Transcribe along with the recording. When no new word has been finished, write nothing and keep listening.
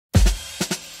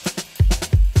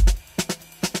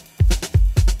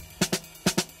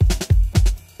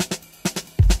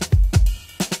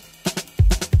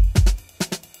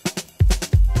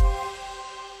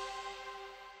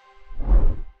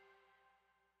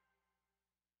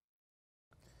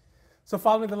So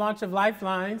following the launch of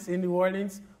Lifelines in New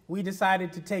Orleans, we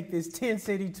decided to take this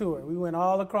 10-city tour. We went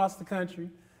all across the country,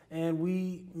 and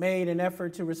we made an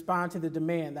effort to respond to the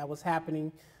demand that was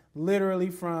happening literally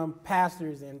from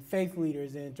pastors and faith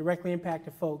leaders and directly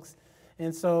impacted folks.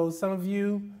 And so some of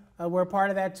you were a part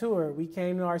of that tour. We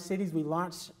came to our cities. We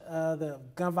launched the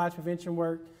gun violence prevention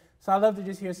work. So I'd love to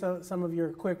just hear some of your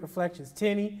quick reflections.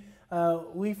 Teny,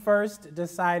 we first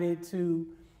decided to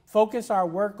focus our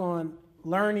work on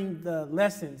learning the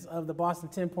lessons of the Boston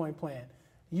 10-point plan.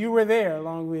 You were there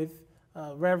along with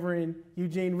Reverend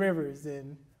Eugene Rivers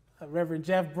and Reverend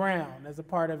Jeff Brown as a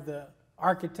part of the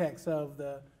architects of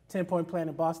the 10-point plan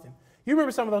in Boston. You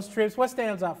remember some of those trips. What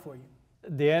stands out for you?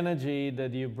 The energy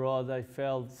that you brought, I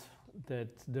felt that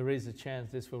there is a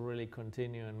chance this will really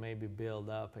continue and maybe build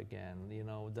up again. You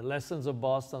know, the lessons of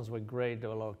Boston's were great. There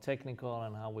were a lot of technical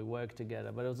and how we work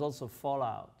together, but it was also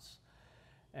fallouts.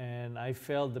 And I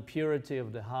felt the purity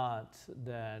of the heart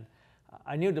that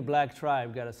I knew the black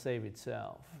tribe got to save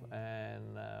itself.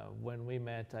 And when we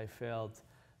met, I felt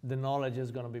the knowledge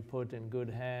is going to be put in good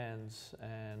hands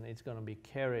and it's going to be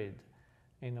carried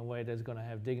in a way that's going to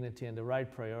have dignity and the right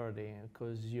priority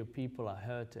because your people are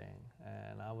hurting.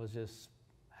 And I was just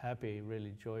happy,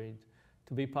 really joyed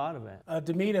to be part of it.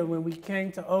 Damita, when we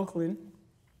came to Oakland,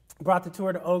 brought the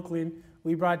tour to Oakland,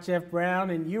 we brought Jeff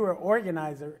Brown, and you were an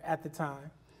organizer at the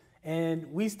time.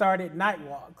 And we started night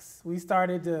walks. We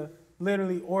started to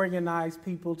literally organize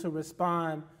people to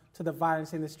respond to the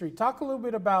violence in the street. Talk a little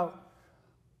bit about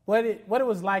what it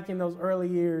was like in those early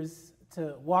years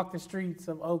to walk the streets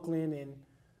of Oakland and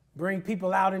bring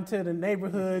people out into the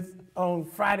neighborhoods on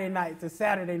Friday nights or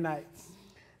Saturday nights.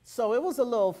 So it was a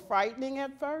little frightening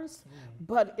at first,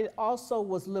 but it also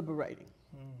was liberating.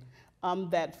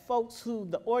 That folks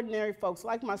the ordinary folks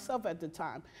like myself at the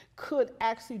time, could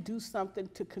actually do something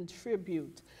to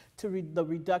contribute to the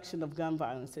reduction of gun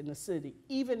violence in the city,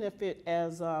 even if it,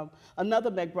 as another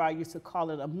McBride used to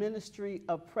call it, a ministry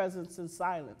of presence and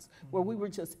silence, where we were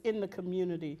just in the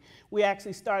community. We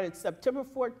actually started September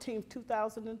 14th,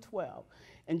 2012.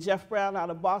 And Jeff Brown out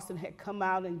of Boston had come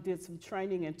out and did some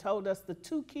training and told us the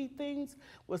two key things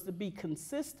was to be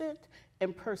consistent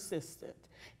and persistent.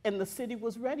 And the city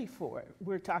was ready for it.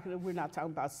 We're not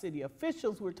talking about city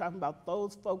officials, we're talking about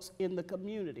those folks in the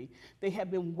community. They had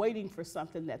been waiting for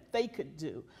something that they could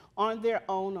do on their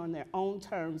own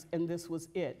terms, and this was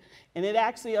it. And it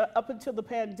actually, up until the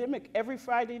pandemic, every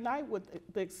Friday night, with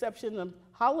the exception of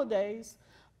holidays,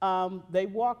 they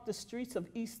walked the streets of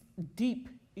deep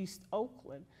East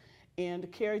Oakland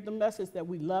and carried the message that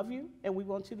we love you and we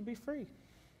want you to be free.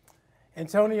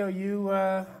 Antonio,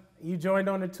 you joined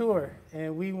on the tour,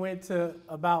 and we went to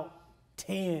about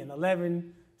 10,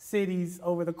 11 cities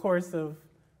over the course of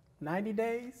 90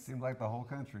 days. Seemed like the whole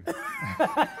country.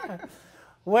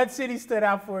 What city stood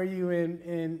out for you,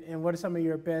 and what are some of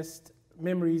your best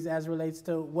memories as relates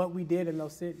to what we did in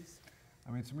those cities?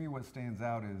 I mean, to me, what stands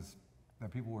out is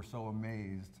that people were so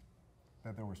amazed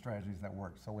that there were strategies that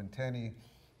worked. So when Teny,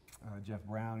 Jeff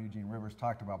Brown, Eugene Rivers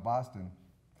talked about Boston,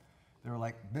 they were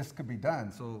like, this could be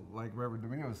done. So like Reverend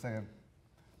Damita was saying,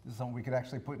 this is something we could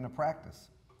actually put into practice.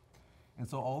 And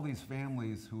so all these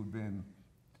families who'd been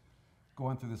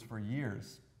going through this for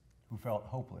years, who felt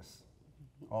hopeless,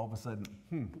 all of a sudden,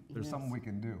 there's something we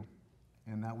can do.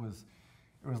 And it was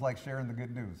like sharing the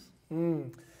good news.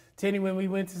 Teny, when we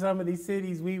went to some of these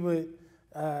cities, we would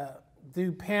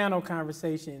do panel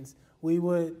conversations. We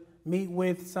would meet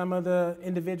with some of the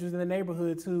individuals in the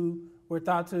neighborhoods who were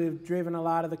thought to have driven a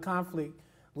lot of the conflict.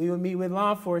 We would meet with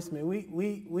law enforcement.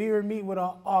 We would meet with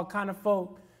all kind of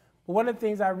folk. But one of the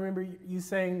things I remember you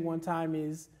saying one time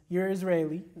is you're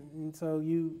Israeli, and so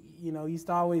you used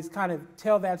to always kind of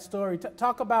tell that story.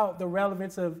 Talk about the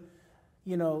relevance of,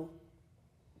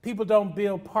 people don't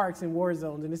build parks in war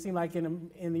zones, and it seemed like in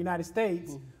the United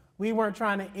States, we weren't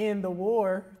trying to end the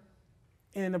war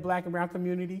in the black and brown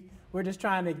community. We're just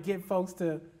trying to get folks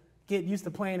to get used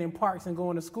to playing in parks and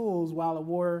going to schools while a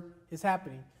war is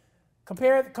happening.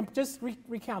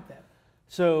 Recount that.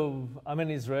 So I'm an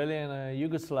Israeli and a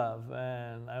Yugoslav,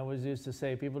 and I always used to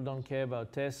say people don't care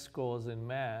about test scores in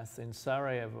math in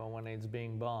Sarajevo when it's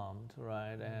being bombed,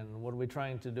 right? And what we're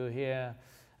trying to do here,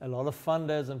 a lot of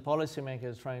funders and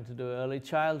policymakers trying to do early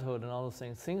childhood and all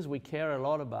those things we care a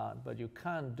lot about, but you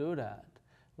can't do that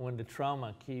when the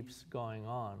trauma keeps going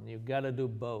on. You've got to do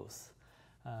both.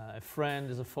 A friend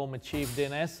is a former chief,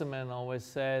 Dean Esserman, always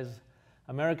says,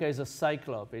 America is a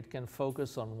cyclope. It can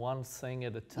focus on one thing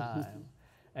at a time.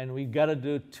 And we got to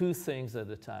do two things at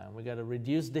a time. We got to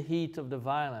reduce the heat of the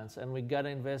violence, and we got to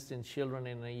invest in children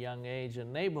in a young age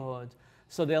and neighborhoods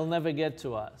so they'll never get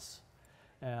to us.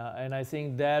 And I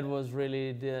think that was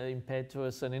really the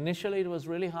impetus. And initially, it was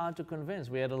really hard to convince.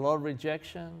 We had a lot of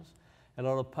rejections, a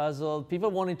lot of puzzles.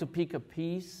 People wanted to pick a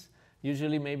piece,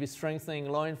 usually maybe strengthening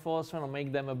law enforcement or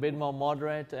make them a bit more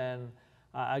moderate. And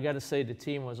I got to say, the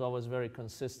team was always very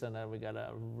consistent, and we got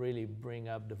to really bring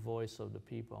up the voice of the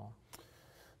people.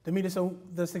 Damita, so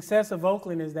the success of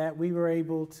Oakland is that we were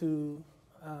able to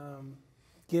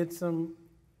get some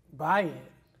buy-in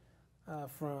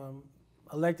from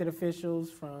elected officials,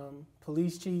 from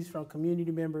police chiefs, from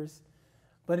community members,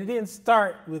 but it didn't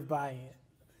start with buy-in.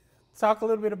 Talk a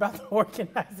little bit about the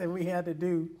organizing we had to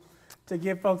do to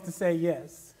get folks to say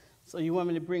yes. So you want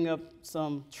me to bring up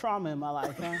some trauma in my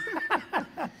life,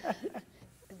 huh?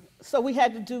 So we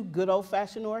had to do good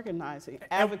old-fashioned organizing.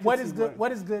 Advocacy What is good? work.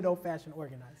 What is good old-fashioned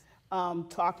organizing?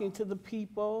 Talking to the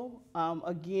people,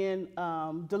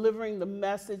 delivering the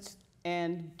message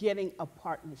and getting a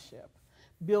partnership,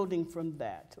 building from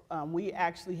that. We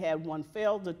actually had one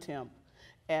failed attempt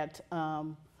at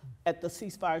the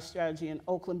ceasefire strategy in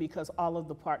Oakland because all of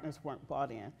the partners weren't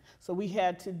bought in. So we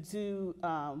had to do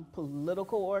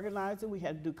political organizing, we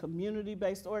had to do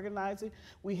community-based organizing,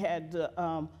 we had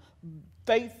the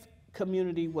faith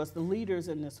community was the leaders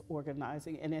in this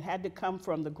organizing, and it had to come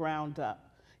from the ground up.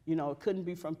 You know, it couldn't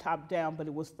be from top down, but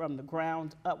it was from the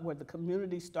ground up where the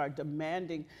community started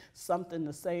demanding something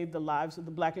to save the lives of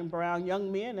the black and brown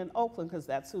young men in Oakland, because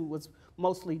that's who was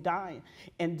mostly dying.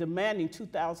 And demanding,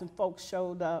 2,000 folks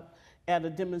showed up at a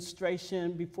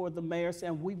demonstration before the mayor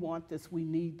saying, we want this, we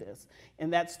need this.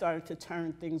 And that started to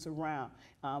turn things around.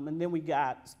 And then we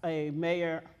got a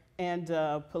mayor and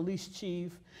a police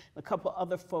chief, and a couple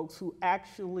other folks who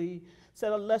actually said,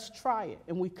 let's try it.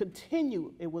 And we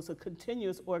continue, it was a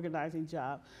continuous organizing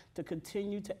job to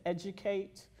continue to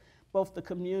educate both the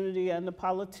community and the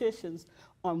politicians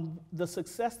on the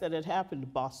success that had happened. The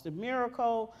Boston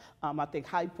Miracle, I think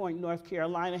High Point, North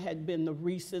Carolina had been the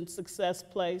recent success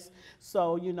place.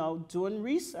 So, you know, doing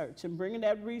research and bringing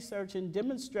that research and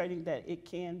demonstrating that it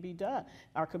can be done.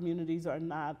 Our communities are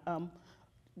not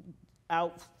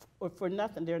out for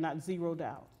nothing, they're not zeroed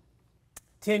out.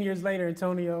 10 years later,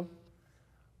 Antonio,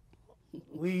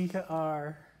 we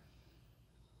are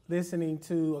listening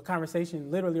to a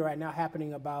conversation literally right now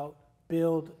happening about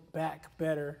Build Back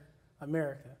Better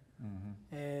America.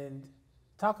 Mm-hmm. And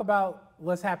talk about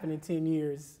what's happened in 10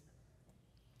 years,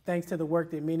 thanks to the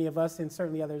work that many of us and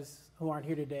certainly others who aren't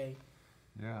here today.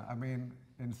 Yeah, I mean,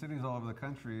 in cities all over the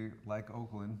country, like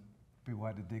Oakland, people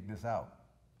had to dig this out,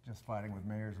 just fighting with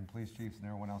mayors and police chiefs and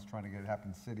everyone else trying to get it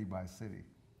happen city by city.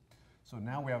 So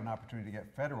now we have an opportunity to get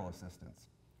federal assistance,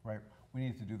 right? We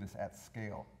need to do this at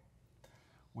scale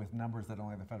with numbers that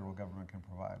only the federal government can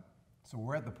provide. So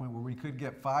we're at the point where we could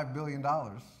get $5 billion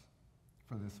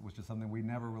for this, which is something we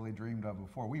never really dreamed of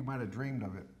before. We might have dreamed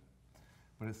of it,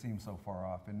 but it seems so far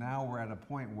off. And now we're at a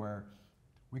point where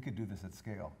we could do this at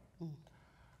scale,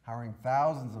 hiring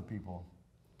thousands of people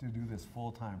to do this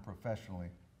full-time professionally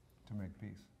to make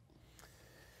peace.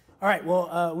 All right,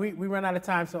 well, we run out of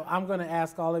time, so I'm going to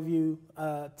ask all of you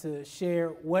to share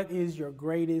what is your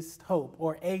greatest hope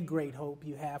or a great hope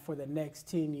you have for the next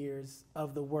 10 years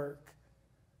of the work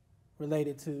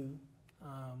related to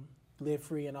Live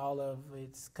Free and all of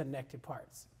its connected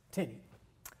parts. Teny.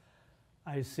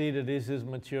 I see that this is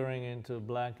maturing into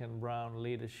black and brown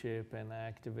leadership and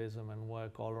activism and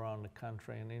work all around the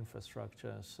country and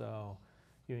infrastructure. So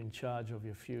you're in charge of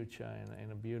your future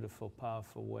in a beautiful,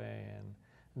 powerful way. And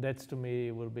that's, to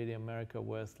me, will be the America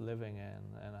worth living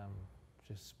in. And I'm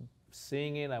just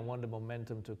seeing it. I want the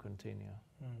momentum to continue.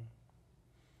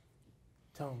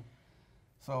 Tom.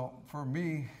 So for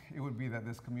me, it would be that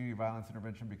this community violence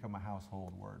intervention become a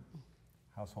household word,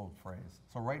 household phrase.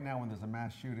 So right now when there's a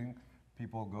mass shooting,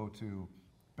 people go to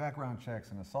background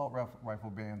checks and assault rifle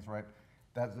bans, right?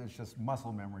 It's just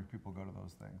muscle memory, people go to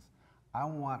those things. I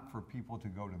want for people to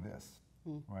go to this,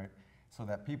 right? So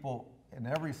that people in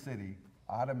every city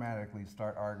automatically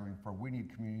start arguing for we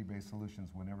need community-based solutions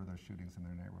whenever there's shootings in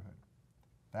their neighborhood.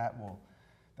 That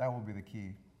will be the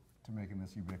key to making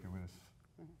this ubiquitous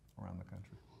around the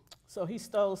country. So he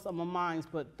stole some of mine,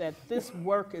 but that this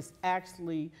work is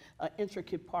actually an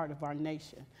intricate part of our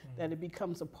nation, that it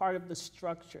becomes a part of the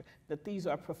structure, that these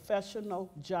are professional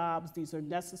jobs, these are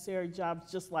necessary jobs,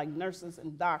 just like nurses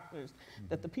and doctors,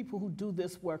 that the people who do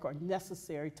this work are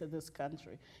necessary to this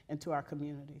country and to our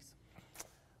communities.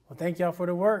 Well, thank y'all for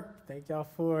the work. Thank y'all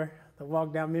for the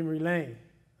walk down memory lane.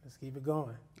 Let's keep it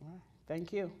going. All right.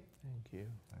 Thank you. Thank you.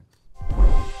 Thanks.